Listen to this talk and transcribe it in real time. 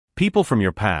People from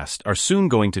your past are soon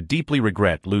going to deeply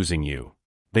regret losing you.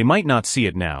 They might not see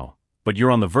it now, but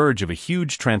you're on the verge of a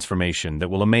huge transformation that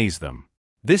will amaze them.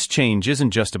 This change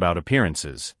isn't just about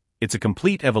appearances, it's a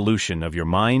complete evolution of your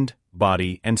mind,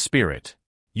 body, and spirit.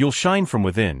 You'll shine from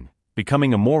within,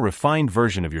 becoming a more refined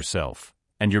version of yourself,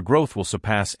 and your growth will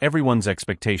surpass everyone's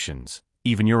expectations,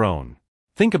 even your own.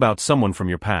 Think about someone from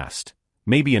your past,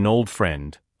 maybe an old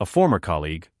friend, a former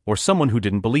colleague, or someone who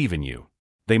didn't believe in you.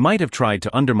 They might have tried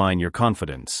to undermine your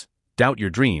confidence, doubt your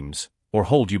dreams, or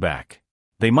hold you back.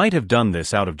 They might have done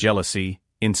this out of jealousy,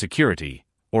 insecurity,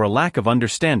 or a lack of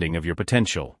understanding of your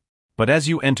potential. But as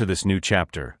you enter this new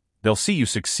chapter, they'll see you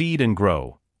succeed and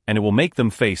grow, and it will make them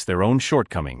face their own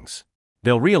shortcomings.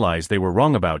 They'll realize they were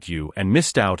wrong about you and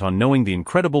missed out on knowing the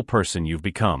incredible person you've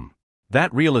become.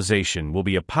 That realization will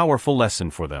be a powerful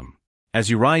lesson for them. As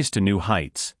you rise to new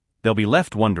heights, they'll be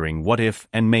left wondering what if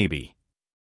and maybe.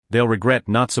 They'll regret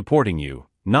not supporting you,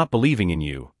 not believing in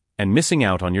you, and missing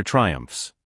out on your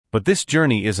triumphs. But this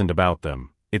journey isn't about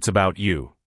them, it's about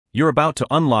you. You're about to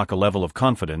unlock a level of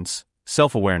confidence,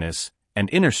 self-awareness, and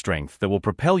inner strength that will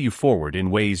propel you forward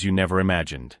in ways you never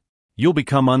imagined. You'll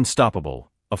become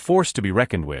unstoppable, a force to be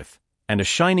reckoned with, and a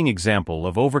shining example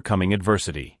of overcoming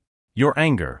adversity. Your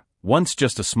anger, once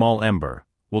just a small ember,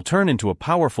 will turn into a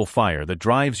powerful fire that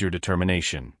drives your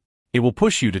determination. It will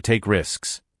push you to take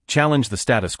risks, challenge the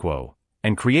status quo,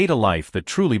 and create a life that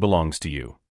truly belongs to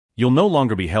you. You'll no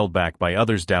longer be held back by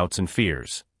others' doubts and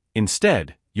fears.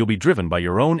 Instead, you'll be driven by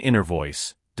your own inner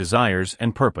voice, desires,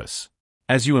 and purpose.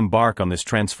 As you embark on this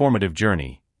transformative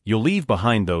journey, you'll leave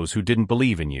behind those who didn't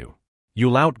believe in you.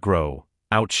 You'll outgrow,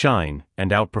 outshine,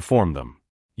 and outperform them.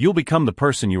 You'll become the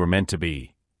person you were meant to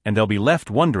be, and they'll be left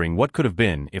wondering what could have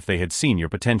been if they had seen your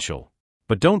potential.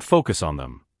 But don't focus on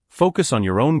them. Focus on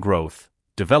your own growth,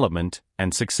 development,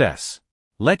 and success.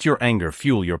 Let your anger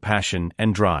fuel your passion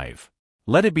and drive.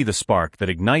 Let it be the spark that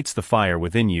ignites the fire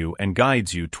within you and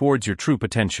guides you towards your true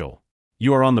potential.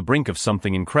 You are on the brink of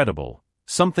something incredible,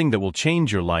 something that will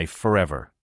change your life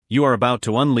forever. You are about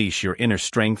to unleash your inner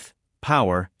strength,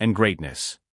 power, and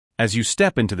greatness. As you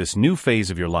step into this new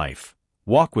phase of your life,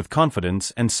 walk with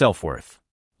confidence and self-worth.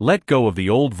 Let go of the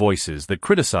old voices that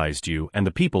criticized you and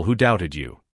the people who doubted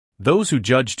you. Those who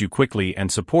judged you quickly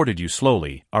and supported you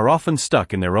slowly are often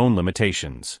stuck in their own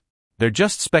limitations. They're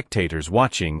just spectators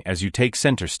watching as you take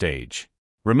center stage.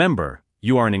 Remember,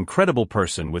 you are an incredible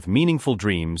person with meaningful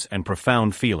dreams and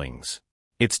profound feelings.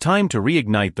 It's time to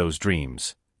reignite those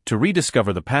dreams, to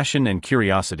rediscover the passion and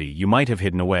curiosity you might have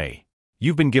hidden away.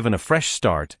 You've been given a fresh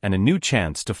start and a new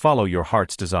chance to follow your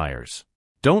heart's desires.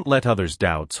 Don't let others'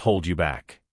 doubts hold you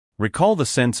back. Recall the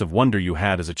sense of wonder you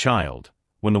had as a child,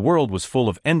 when the world was full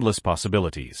of endless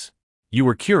possibilities. You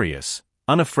were curious,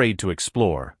 unafraid to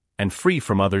explore, and free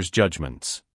from others'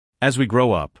 judgments. As we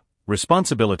grow up,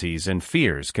 responsibilities and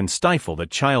fears can stifle that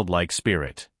childlike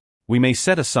spirit. We may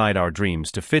set aside our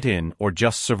dreams to fit in or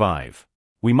just survive.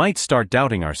 We might start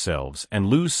doubting ourselves and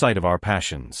lose sight of our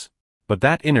passions. But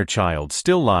that inner child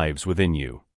still lives within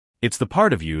you. It's the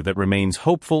part of you that remains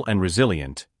hopeful and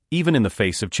resilient, even in the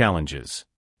face of challenges.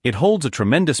 It holds a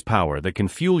tremendous power that can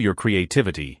fuel your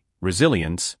creativity,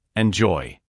 resilience, and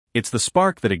joy. It's the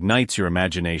spark that ignites your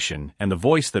imagination and the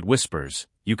voice that whispers,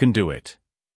 "You can do it."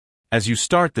 As you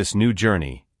start this new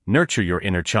journey, nurture your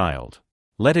inner child.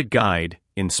 Let it guide,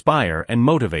 inspire, and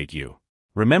motivate you.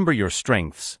 Remember your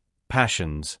strengths,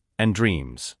 passions, and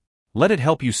dreams. Let it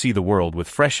help you see the world with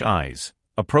fresh eyes,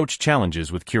 approach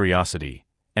challenges with curiosity,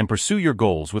 and pursue your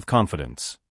goals with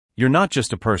confidence. You're not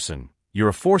just a person, you're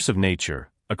a force of nature,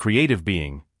 a creative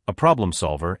being, a problem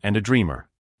solver, and a dreamer.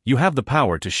 You have the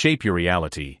power to shape your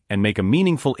reality and make a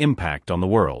meaningful impact on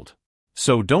the world.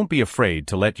 So don't be afraid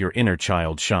to let your inner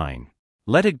child shine.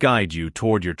 Let it guide you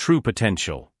toward your true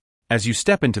potential. As you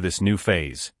step into this new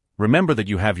phase, remember that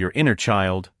you have your inner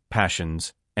child,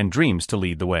 passions, and dreams to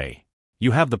lead the way.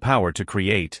 You have the power to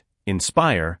create,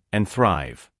 inspire, and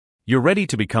thrive. You're ready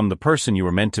to become the person you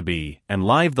were meant to be and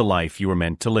live the life you were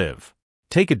meant to live.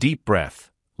 Take a deep breath,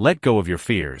 let go of your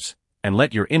fears, and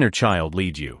let your inner child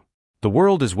lead you. The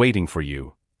world is waiting for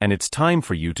you, and it's time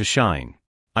for you to shine.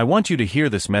 I want you to hear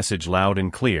this message loud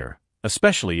and clear,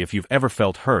 especially if you've ever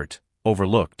felt hurt,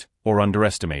 overlooked, or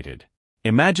underestimated.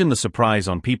 Imagine the surprise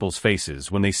on people's faces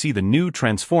when they see the new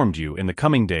transformed you in the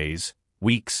coming days,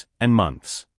 weeks, and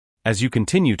months. As you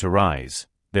continue to rise,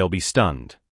 they'll be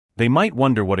stunned. They might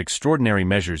wonder what extraordinary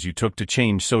measures you took to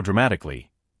change so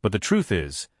dramatically, but the truth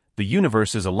is, the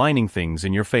universe is aligning things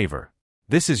in your favor.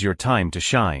 This is your time to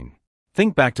shine.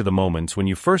 Think back to the moments when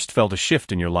you first felt a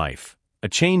shift in your life, a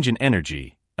change in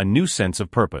energy, a new sense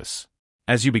of purpose.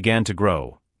 As you began to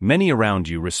grow, many around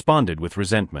you responded with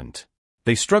resentment.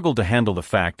 They struggled to handle the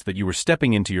fact that you were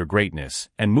stepping into your greatness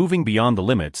and moving beyond the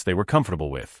limits they were comfortable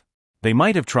with. They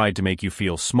might have tried to make you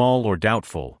feel small or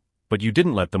doubtful, but you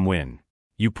didn't let them win.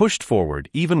 You pushed forward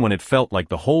even when it felt like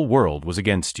the whole world was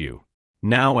against you.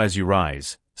 Now, as you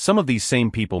rise, some of these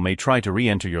same people may try to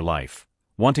re-enter your life,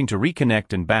 wanting to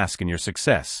reconnect and bask in your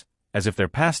success, as if their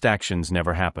past actions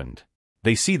never happened.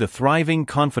 They see the thriving,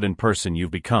 confident person you've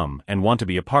become and want to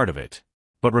be a part of it.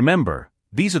 But remember,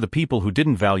 these are the people who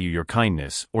didn't value your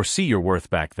kindness or see your worth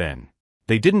back then.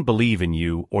 They didn't believe in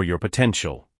you or your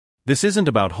potential. This isn't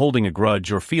about holding a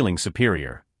grudge or feeling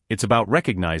superior. It's about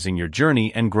recognizing your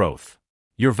journey and growth.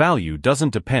 Your value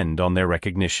doesn't depend on their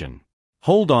recognition.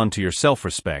 Hold on to your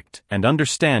self-respect and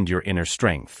understand your inner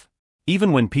strength.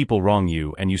 Even when people wrong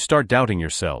you and you start doubting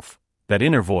yourself, that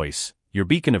inner voice, your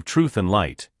beacon of truth and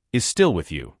light, is still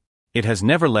with you. It has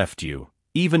never left you,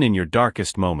 even in your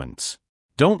darkest moments.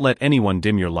 Don't let anyone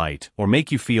dim your light or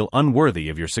make you feel unworthy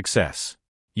of your success.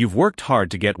 You've worked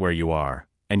hard to get where you are,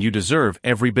 and you deserve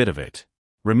every bit of it.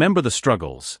 Remember the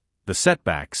struggles, the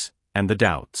setbacks, and the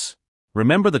doubts.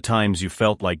 Remember the times you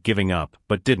felt like giving up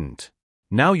but didn't.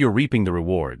 Now you're reaping the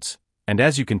rewards, and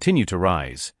as you continue to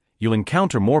rise, you'll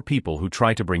encounter more people who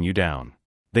try to bring you down.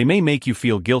 They may make you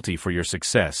feel guilty for your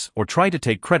success or try to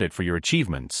take credit for your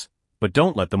achievements, but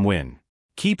don't let them win.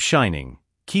 Keep shining,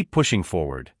 keep pushing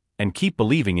forward, and keep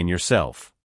believing in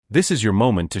yourself. This is your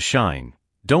moment to shine.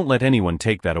 Don't let anyone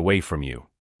take that away from you.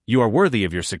 You are worthy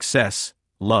of your success,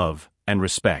 love, and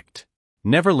respect.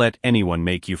 Never let anyone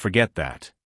make you forget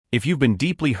that. If you've been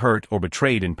deeply hurt or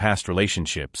betrayed in past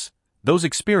relationships, those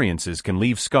experiences can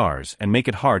leave scars and make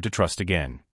it hard to trust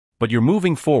again. But you're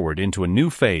moving forward into a new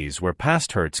phase where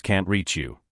past hurts can't reach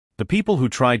you. The people who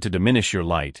tried to diminish your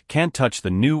light can't touch the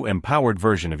new, empowered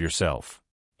version of yourself.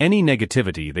 Any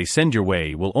negativity they send your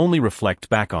way will only reflect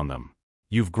back on them.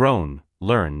 You've grown,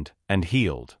 learned, and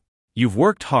healed. You've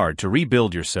worked hard to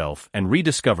rebuild yourself and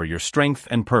rediscover your strength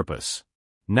and purpose.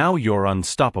 Now you're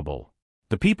unstoppable.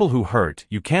 The people who hurt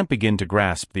you can't begin to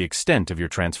grasp the extent of your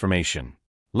transformation.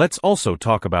 Let's also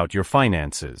talk about your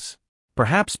finances.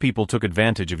 Perhaps people took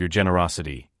advantage of your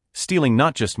generosity, stealing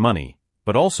not just money,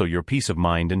 but also your peace of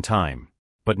mind and time.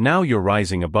 But now you're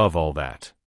rising above all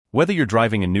that. Whether you're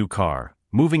driving a new car,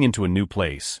 moving into a new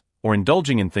place, or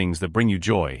indulging in things that bring you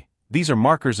joy, these are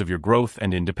markers of your growth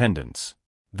and independence.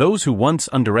 Those who once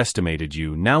underestimated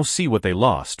you now see what they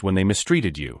lost when they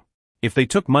mistreated you. If they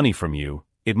took money from you,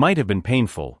 it might have been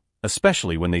painful,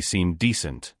 especially when they seemed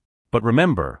decent. But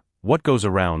remember, what goes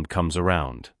around comes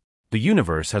around. The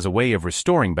universe has a way of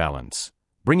restoring balance,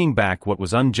 bringing back what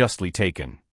was unjustly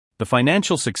taken. The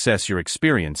financial success you're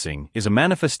experiencing is a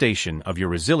manifestation of your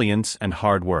resilience and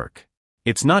hard work.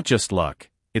 It's not just luck,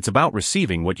 it's about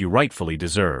receiving what you rightfully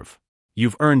deserve.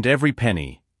 You've earned every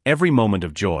penny, every moment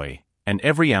of joy, and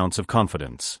every ounce of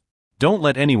confidence. Don't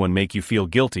let anyone make you feel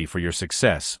guilty for your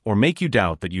success or make you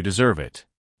doubt that you deserve it.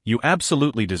 You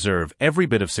absolutely deserve every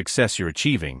bit of success you're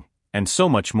achieving, and so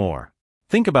much more.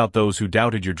 Think about those who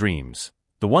doubted your dreams,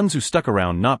 the ones who stuck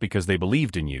around not because they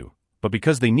believed in you, but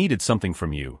because they needed something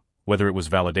from you, whether it was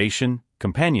validation,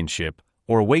 companionship,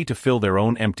 or a way to fill their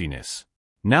own emptiness.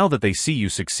 Now that they see you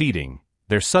succeeding,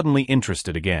 they're suddenly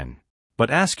interested again.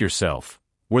 But ask yourself,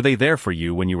 were they there for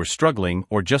you when you were struggling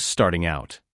or just starting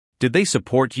out? Did they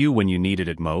support you when you needed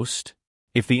it most?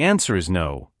 If the answer is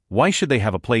no, why should they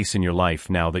have a place in your life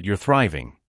now that you're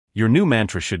thriving? Your new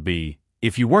mantra should be,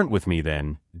 if you weren't with me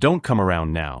then, don't come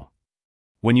around now.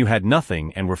 When you had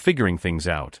nothing and were figuring things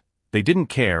out, they didn't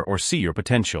care or see your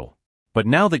potential. But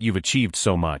now that you've achieved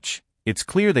so much, it's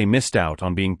clear they missed out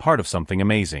on being part of something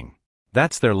amazing.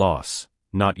 That's their loss,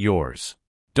 not yours.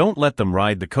 Don't let them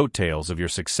ride the coattails of your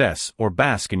success or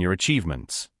bask in your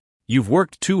achievements. You've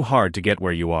worked too hard to get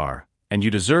where you are, and you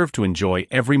deserve to enjoy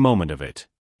every moment of it.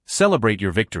 Celebrate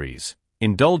your victories,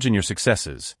 indulge in your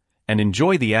successes, and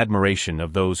enjoy the admiration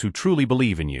of those who truly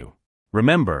believe in you.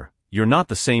 Remember, you're not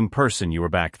the same person you were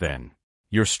back then.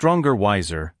 You're stronger,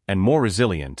 wiser, and more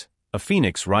resilient, a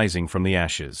phoenix rising from the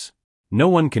ashes. No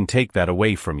one can take that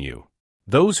away from you.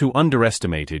 Those who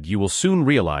underestimated you will soon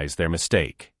realize their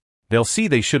mistake. They'll see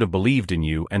they should have believed in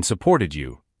you and supported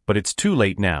you, but it's too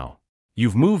late now.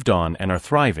 You've moved on and are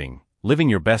thriving, living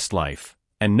your best life,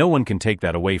 and no one can take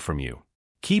that away from you.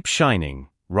 Keep shining,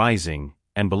 rising,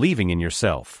 and believing in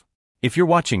yourself. If you're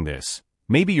watching this,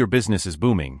 maybe your business is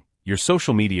booming, your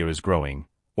social media is growing,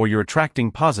 or you're attracting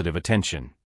positive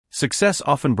attention. Success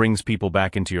often brings people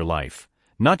back into your life,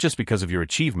 not just because of your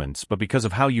achievements but because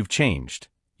of how you've changed,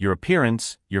 your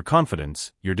appearance, your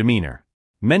confidence, your demeanor.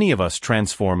 Many of us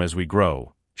transform as we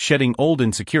grow, shedding old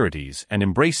insecurities and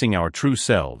embracing our true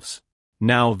selves.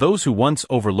 Now, those who once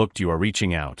overlooked you are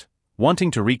reaching out,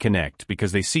 wanting to reconnect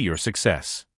because they see your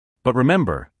success. But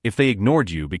remember, if they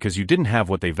ignored you because you didn't have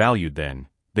what they valued then,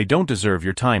 they don't deserve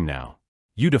your time now.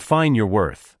 You define your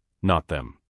worth, not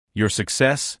them. Your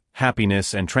success,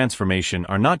 happiness, and transformation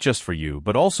are not just for you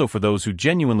but also for those who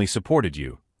genuinely supported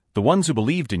you, the ones who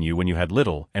believed in you when you had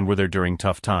little and were there during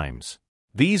tough times.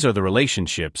 These are the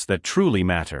relationships that truly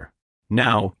matter.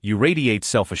 Now, you radiate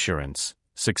self-assurance,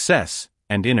 success,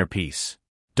 and inner peace.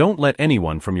 Don't let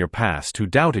anyone from your past who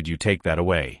doubted you take that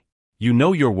away. You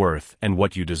know your worth and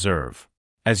what you deserve.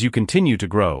 As you continue to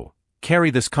grow,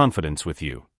 carry this confidence with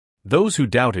you. Those who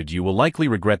doubted you will likely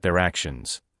regret their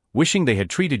actions, wishing they had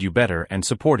treated you better and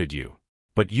supported you.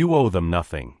 But you owe them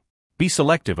nothing. Be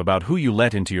selective about who you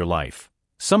let into your life.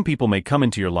 Some people may come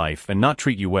into your life and not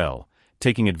treat you well,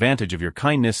 taking advantage of your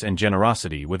kindness and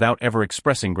generosity without ever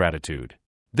expressing gratitude.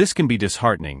 This can be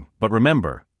disheartening, but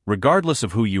remember, regardless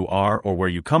of who you are or where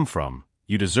you come from,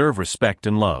 you deserve respect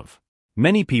and love.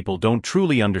 Many people don't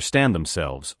truly understand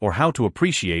themselves or how to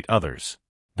appreciate others.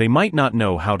 They might not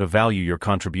know how to value your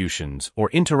contributions or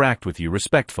interact with you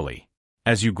respectfully.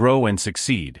 As you grow and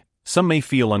succeed, some may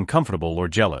feel uncomfortable or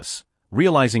jealous,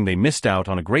 realizing they missed out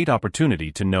on a great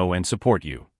opportunity to know and support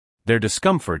you. Their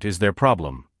discomfort is their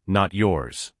problem, not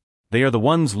yours. They are the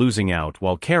ones losing out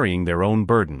while carrying their own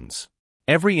burdens.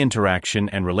 Every interaction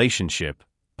and relationship,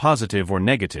 positive or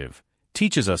negative,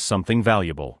 teaches us something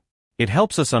valuable. It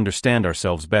helps us understand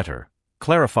ourselves better,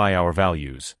 clarify our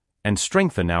values, and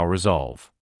strengthen our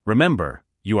resolve. Remember,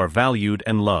 you are valued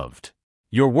and loved.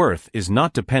 Your worth is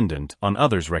not dependent on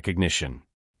others' recognition.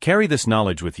 Carry this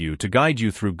knowledge with you to guide you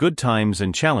through good times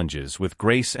and challenges with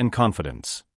grace and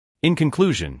confidence. In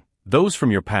conclusion, those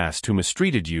from your past who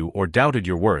mistreated you or doubted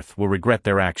your worth will regret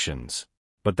their actions.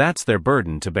 But that's their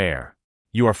burden to bear.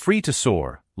 You are free to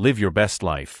soar, live your best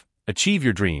life, achieve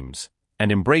your dreams,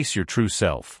 and embrace your true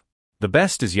self. The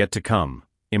best is yet to come.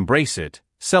 Embrace it,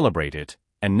 celebrate it,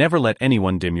 and never let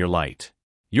anyone dim your light.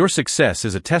 Your success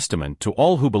is a testament to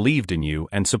all who believed in you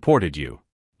and supported you.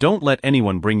 Don't let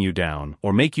anyone bring you down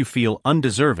or make you feel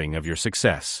undeserving of your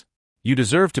success. You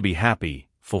deserve to be happy,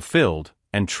 fulfilled,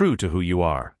 and true to who you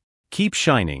are. Keep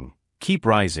shining, keep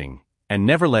rising, and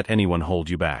never let anyone hold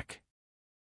you back.